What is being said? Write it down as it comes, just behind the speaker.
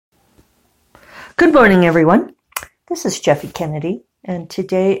Good morning, everyone. This is Jeffe Kennedy, and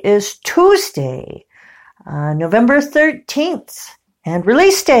today is Tuesday, November 13th, and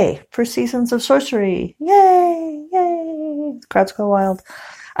release day for Seasons of Sorcery. Yay! Yay! The crowds go wild.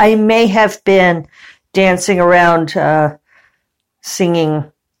 I may have been dancing around,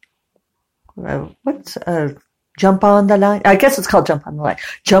 singing, Jump on the Line? I guess it's called Jump on the Line.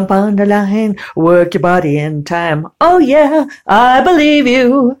 Jump on the line, work your body in time. Oh yeah, I believe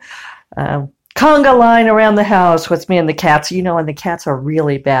you. Conga line around the house with me and the cats. You know, and the cats are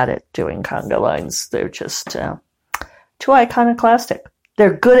really bad at doing conga lines. They're just too iconoclastic.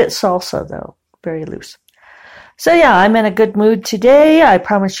 They're good at salsa, though. Very loose. So yeah, I'm in a good mood today. I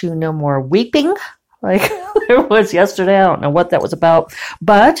promise you no more weeping like there was yesterday. I don't know what that was about.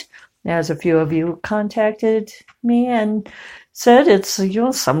 But as a few of you contacted me and said it's,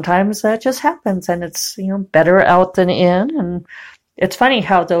 sometimes that just happens and it's, better out than in. And it's funny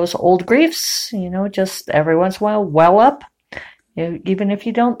how those old griefs, just every once in a while well up, even if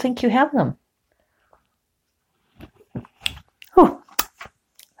you don't think you have them. Oh,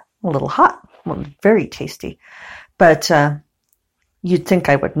 a little hot, very tasty. But you'd think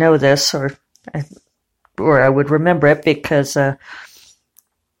I would know this or I would remember it because I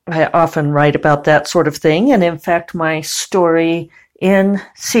often write about that sort of thing. And in fact, my story in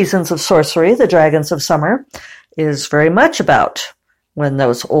Seasons of Sorcery, The Dragons of Summer, is very much about when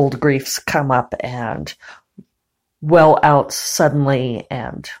those old griefs come up and well out suddenly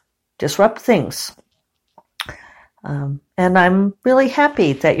and disrupt things. And I'm really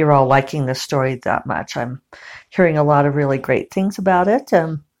happy that you're all liking this story that much. I'm hearing a lot of really great things about it.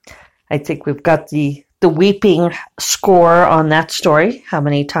 I think we've got the weeping score on that story, how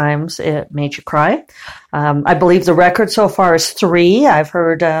many times it made you cry. I believe the record so far is 3. I've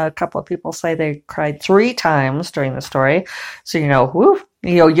heard a couple of people say they cried 3 times during the story. So, you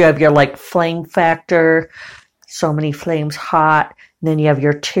have your flame factor, so many flames hot. And then you have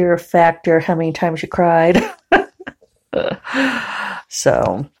your tear factor, how many times you cried.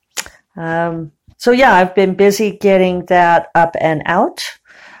 So yeah, I've been busy getting that up and out.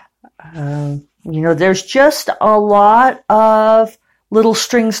 There's just a lot of little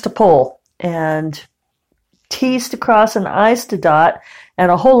strings to pull and T's to cross and I's to dot,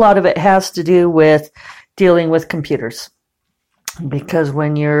 and a whole lot of it has to do with dealing with computers. Because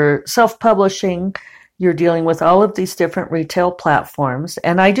when you're self-publishing, you're dealing with all of these different retail platforms,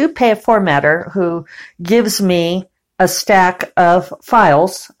 and I do pay a formatter who gives me a stack of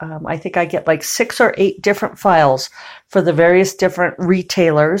files. I think I get 6 or 8 different files for the various different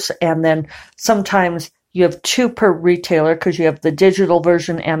retailers. And then sometimes you have 2 per retailer because you have the digital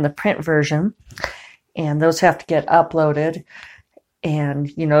version and the print version. And those have to get uploaded.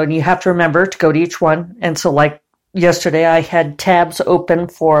 And, and you have to remember to go to each one. And so yesterday I had tabs open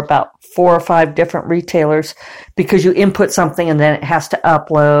for about 4 or 5 different retailers because you input something and then it has to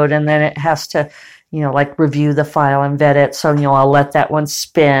upload and then it has to review the file and vet it. So, I'll let that one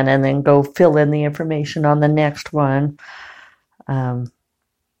spin and then go fill in the information on the next one.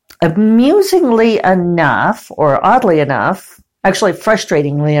 Amusingly enough, or oddly enough, actually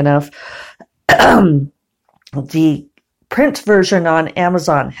frustratingly enough, the print version on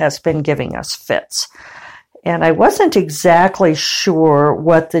Amazon has been giving us fits. And I wasn't exactly sure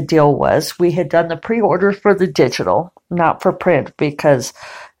what the deal was. We had done the pre-order for the digital, not for print, because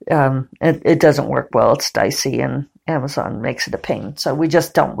it doesn't work well. It's dicey and Amazon makes it a pain. So we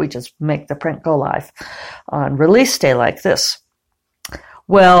just don't. We just make the print go live on release day like this.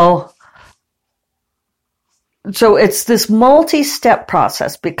 Well, so it's this multi-step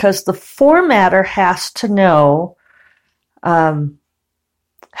process because the formatter has to know,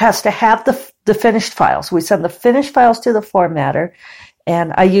 has to have the finished files. We send the finished files to the formatter,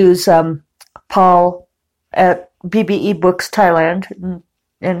 and I use Paul at BBE Books Thailand,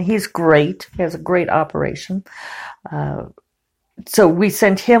 and he's great. He has a great operation. So we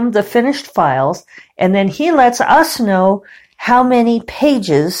send him the finished files, and then he lets us know how many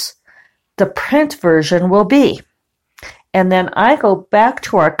pages the print version will be. And then I go back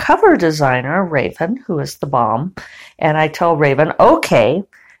to our cover designer, Raven, who is the bomb, and I tell Raven, okay,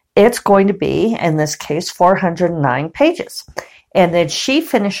 it's going to be, in this case, 409 pages. And then she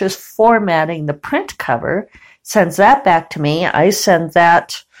finishes formatting the print cover, sends that back to me. I send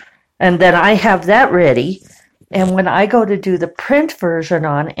that, and then I have that ready. And when I go to do the print version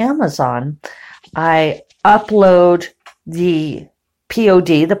on Amazon, I upload the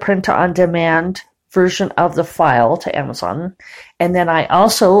POD, the print-on-demand version of the file to Amazon. And then I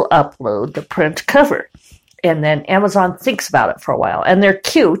also upload the print cover. And then Amazon thinks about it for a while. And they're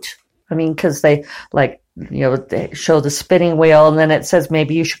cute. I mean, because they they show the spinning wheel, and then it says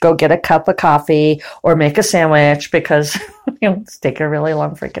maybe you should go get a cup of coffee or make a sandwich because it's taking a really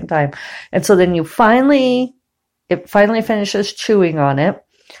long freaking time. And so then it finally finishes chewing on it,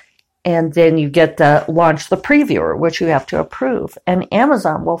 and then you get the launch the previewer, which you have to approve, and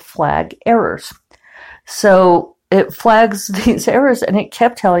Amazon will flag errors. So it flags these errors, and it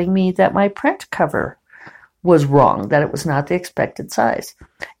kept telling me that my print cover was wrong, that it was not the expected size.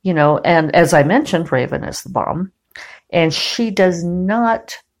 And as I mentioned, Raven is the bomb, and she does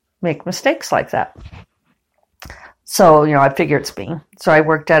not make mistakes like that. So, I figure it's me. So I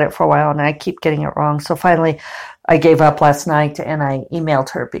worked at it for a while, and I keep getting it wrong. So finally, I gave up last night, and I emailed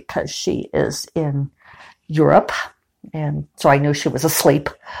her because she is in Europe, and so I knew she was asleep.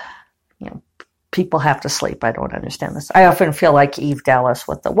 People have to sleep. I don't understand this. I often feel like Eve Dallas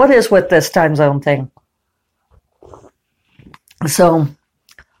with what is with this time zone thing? So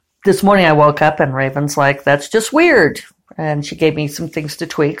this morning I woke up and Raven's like, that's just weird. And she gave me some things to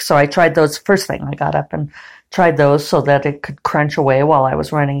tweak. So I tried those first thing. I got up and tried those so that it could crunch away while I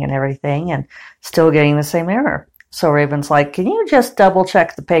was running and everything, and still getting the same error. So Raven's like, can you just double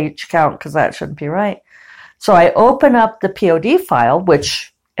check the page count? Because that shouldn't be right. So I open up the POD file,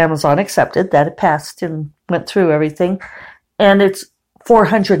 which Amazon accepted that it passed and went through everything. And it's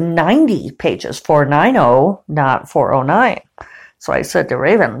 490 pages, 490, not 409. So I said to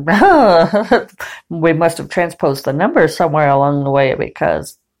Raven, we must have transposed the numbers somewhere along the way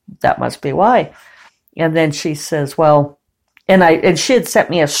because that must be why. And then she says, well, and she had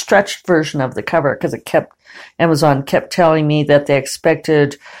sent me a stretched version of the cover because Amazon kept telling me that they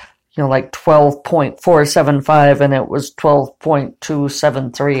expected, like 12.475 and it was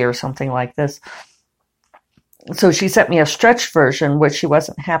 12.273 or something like this. So she sent me a stretched version, which she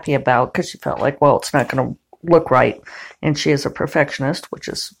wasn't happy about because she felt like, well, it's not going to look right. And she is a perfectionist, which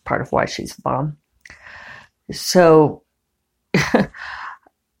is part of why she's the bomb. So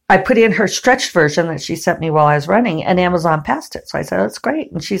I put in her stretched version that she sent me while I was running, and Amazon passed it. So I said, that's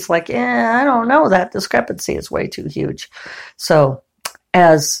great. And she's like, I don't know. That discrepancy is way too huge. So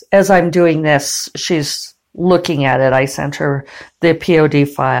as I'm doing this, she's looking at it. I sent her the POD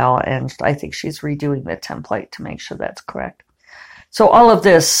file, and I think she's redoing the template to make sure that's correct. So all of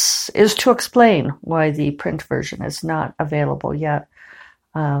this is to explain why the print version is not available yet.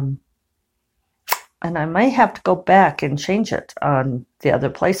 And I might have to go back and change it on the other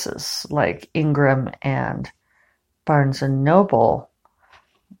places like Ingram and Barnes & Noble,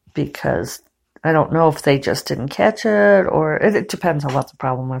 because I don't know if they just didn't catch it, or it depends on what the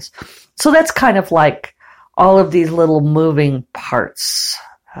problem was. So that's kind of like all of these little moving parts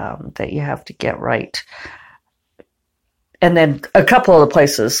that you have to get right. And then a couple of the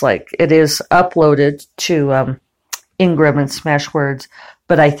places, like it is uploaded to Ingram and Smashwords,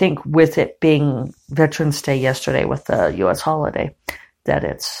 but I think with it being Veterans Day yesterday with the U.S. holiday, that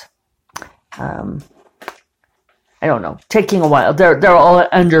it's, I don't know, taking a while. They're all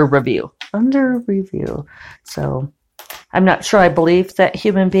under review. So I'm not sure I believe that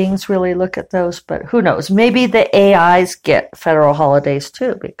human beings really look at those, but who knows? Maybe the AIs get federal holidays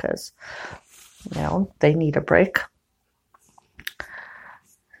too because, they need a break.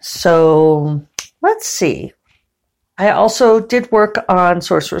 So let's see. I also did work on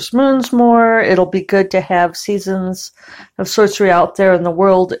Sorcerous Moons more. It'll be good to have seasons of sorcery out there in the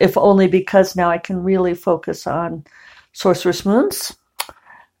world, if only because now I can really focus on Sorcerous Moons.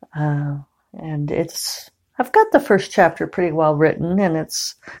 And I've got the first chapter pretty well written, and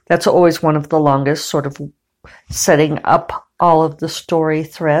that's always one of the longest, sort of setting up all of the story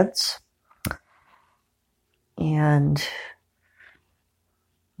threads. And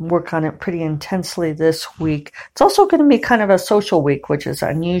work on it pretty intensely this week. It's also going to be kind of a social week, which is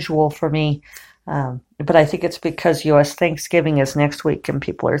unusual for me. But I think it's because U.S. Thanksgiving is next week and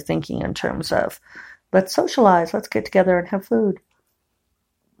people are thinking in terms of, let's socialize, let's get together and have food.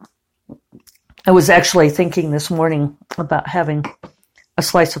 I was actually thinking this morning about having a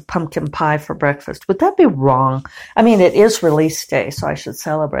slice of pumpkin pie for breakfast. Would that be wrong? I mean, it is release day, so I should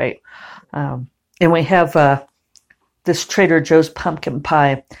celebrate. And we have this Trader Joe's pumpkin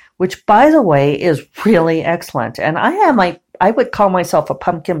pie, which, by the way, is really excellent. And I would call myself a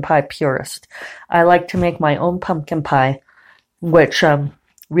pumpkin pie purist. I like to make my own pumpkin pie, which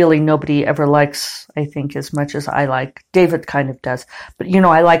really nobody ever likes, I think, as much as I like. David kind of does. But,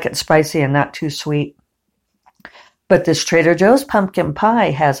 I like it spicy and not too sweet. But this Trader Joe's pumpkin pie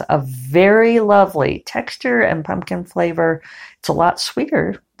has a very lovely texture and pumpkin flavor. It's a lot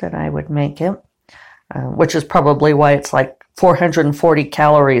sweeter than I would make it. Which is probably why it's like 440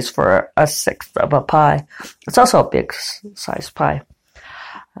 calories for a sixth of a pie. It's also a big size pie.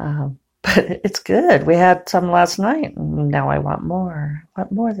 but it's good. We had some last night, and now I want more. I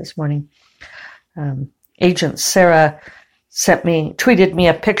want more this morning. Agent Sarah tweeted me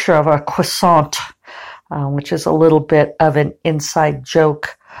a picture of a croissant, which is a little bit of an inside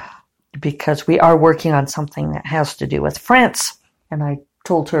joke because we are working on something that has to do with France. And I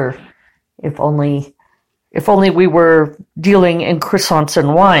told her if only we were dealing in croissants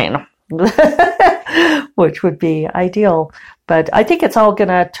and wine, which would be ideal. But I think it's all going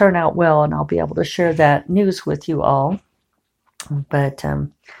to turn out well, and I'll be able to share that news with you all. But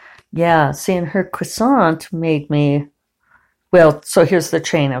yeah, seeing her croissant made me, well, so here's the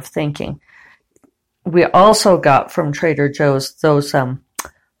chain of thinking. We also got from Trader Joe's those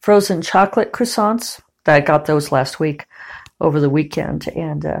frozen chocolate croissants. I got those last week over the weekend,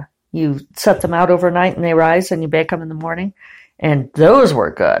 and you set them out overnight and they rise and you bake them in the morning. And those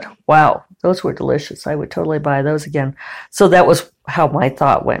were good. Wow, those were delicious. I would totally buy those again. So that was how my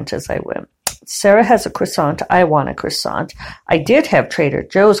thought went as I went. Sarah has a croissant. I want a croissant. I did have Trader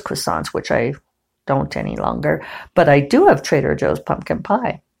Joe's croissants, which I don't any longer. But I do have Trader Joe's pumpkin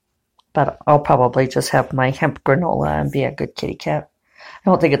pie. But I'll probably just have my hemp granola and be a good kitty cat. I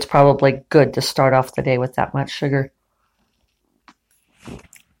don't think it's probably good to start off the day with that much sugar.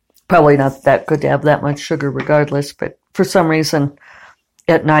 Probably not that good to have that much sugar regardless, but for some reason,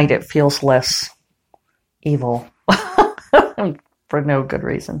 at night it feels less evil. For no good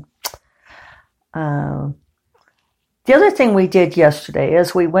reason. The other thing we did yesterday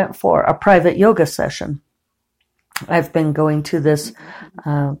is we went for a private yoga session. I've been going to this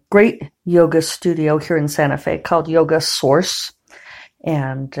great yoga studio here in Santa Fe called Yoga Source.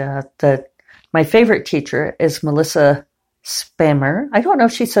 And my favorite teacher is Melissa Spamer. I don't know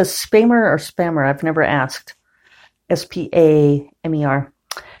if she says Spamer or Spammer. I've never asked. Spamer.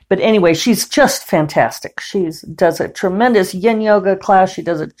 But anyway, she's just fantastic. She does a tremendous yin yoga class. She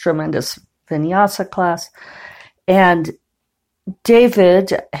does a tremendous vinyasa class. And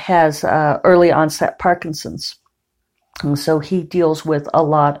David has early onset Parkinson's. And so he deals with a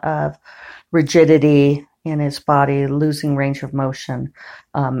lot of rigidity in his body, losing range of motion,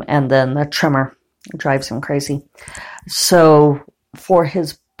 and then the tremor drives him crazy. So for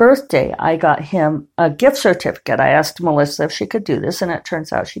his birthday, I got him a gift certificate. I asked Melissa if she could do this, and it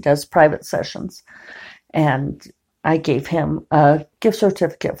turns out she does private sessions. And I gave him a gift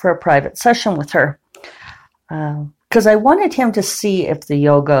certificate for a private session with her because I wanted him to see if the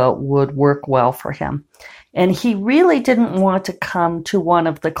yoga would work well for him. And he really didn't want to come to one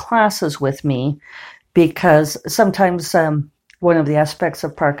of the classes with me because sometimes one of the aspects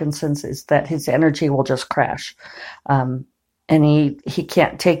of Parkinson's is that his energy will just crash. And he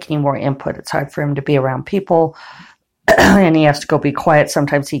can't take any more input. It's hard for him to be around people. And he has to go be quiet.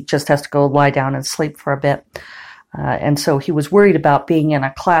 Sometimes he just has to go lie down and sleep for a bit. And so he was worried about being in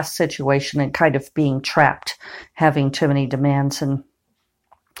a class situation and kind of being trapped, having too many demands. And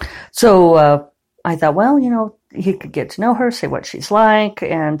so I thought, well, he could get to know her, see what she's like,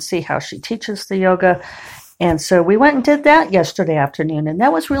 and see how she teaches the yoga. And so we went and did that yesterday afternoon, and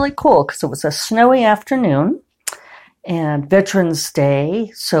that was really cool because it was a snowy afternoon and Veterans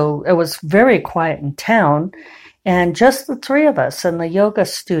Day, so it was very quiet in town, and just the three of us in the yoga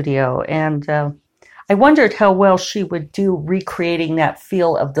studio. And I wondered how well she would do recreating that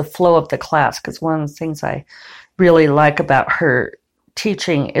feel of the flow of the class, because one of the things I really like about her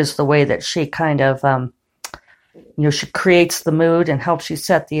teaching is the way that she kind of she creates the mood and helps you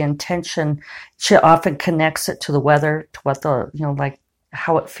set the intention. She often connects it to the weather, to what like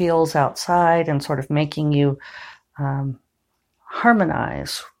how it feels outside, and sort of making you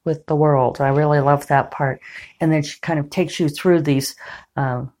harmonize with the world. I really love that part. And then she kind of takes you through these,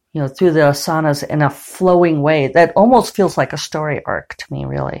 through the asanas in a flowing way that almost feels like a story arc to me,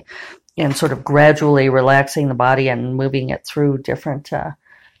 really, and sort of gradually relaxing the body and moving you through different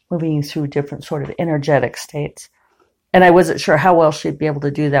sort of energetic states. And I wasn't sure how well she'd be able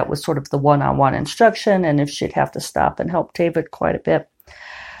to do that with sort of the one-on-one instruction, and if she'd have to stop and help David quite a bit.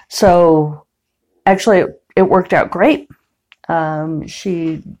 So actually it worked out great.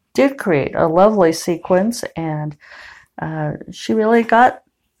 She did create a lovely sequence, and she really got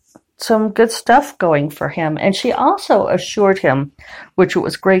some good stuff going for him. And she also assured him, which it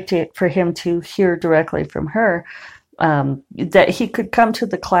was great for him to hear directly from her, that he could come to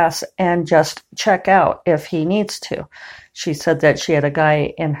the class and just check out if he needs to. She said that she had a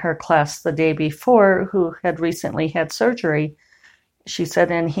guy in her class the day before who had recently had surgery. She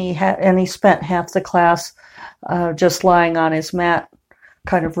said, and he spent half the class just lying on his mat,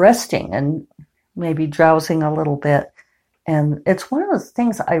 kind of resting and maybe drowsing a little bit. And it's one of the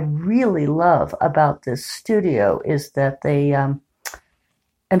things I really love about this studio is that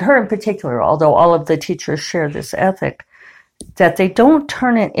and her in particular, although all of the teachers share this ethic, that they don't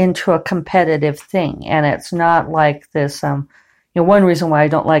turn it into a competitive thing. And it's not like this, one reason why I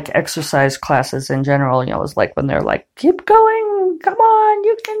don't like exercise classes in general, is like when they're like, keep going, come on,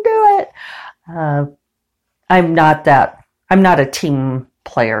 you can do it. I'm not a team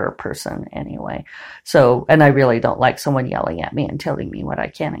player person anyway. So, and I really don't like someone yelling at me and telling me what I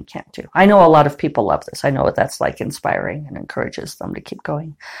can and can't do. I know a lot of people love this. I know what that's like, inspiring and encourages them to keep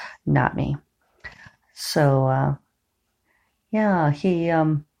going. Not me. So, he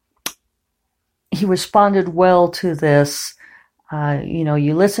responded well to this.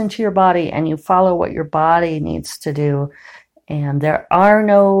 You listen to your body and you follow what your body needs to do. And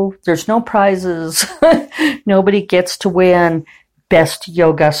there's no prizes. Nobody gets to win best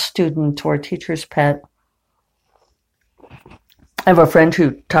yoga student or teacher's pet. I have a friend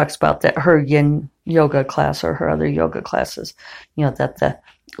who talks about that her yin yoga class or her other yoga classes, that the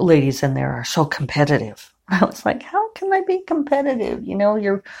ladies in there are so competitive. I was like, how can I be competitive?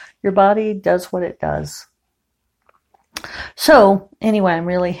 Your body does what it does. So anyway, I'm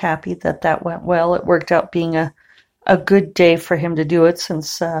really happy that went well. It worked out being a good day for him to do it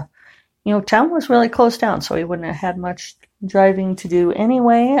since, town was really closed down, so he wouldn't have had much driving to do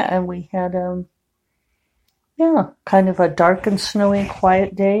anyway. And we had, kind of a dark and snowy,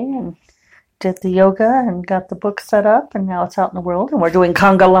 quiet day, and did the yoga and got the book set up, and now it's out in the world, and we're doing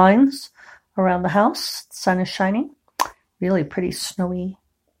conga lines around the house. The sun is shining. Really pretty snowy.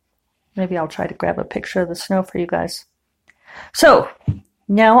 Maybe I'll try to grab a picture of the snow for you guys. So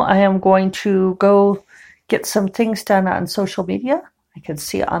now I am going to go get some things done on social media. I can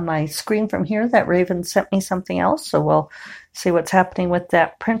see on my screen from here that Raven sent me something else, so we'll see what's happening with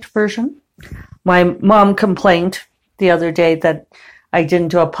that print version. My mom complained the other day that I didn't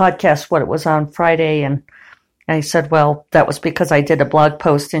do a podcast when it was on Friday, and I said, well, that was because I did a blog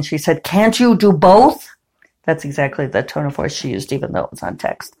post, and she said, can't you do both? That's exactly the tone of voice she used, even though it was on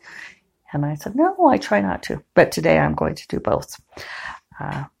text. And I said, no, I try not to, but today I'm going to do both.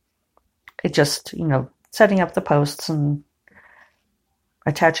 It just, setting up the posts and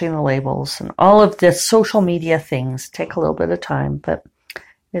attaching the labels and all of this social media things take a little bit of time, but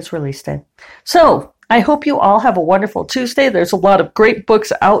it's release day. So I hope you all have a wonderful Tuesday. There's a lot of great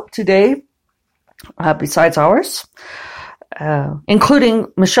books out today, besides ours, including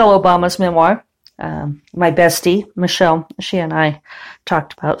Michelle Obama's memoir. My bestie, Michelle, she and I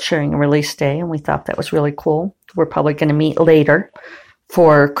talked about sharing a release day, and we thought that was really cool. We're probably going to meet later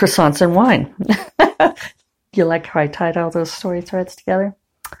for croissants and wine. You like how I tied all those story threads together?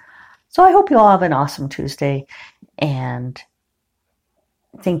 So I hope you all have an awesome Tuesday, and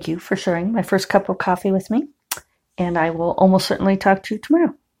thank you for sharing my first cup of coffee with me, and I will almost certainly talk to you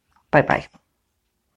tomorrow. Bye-bye.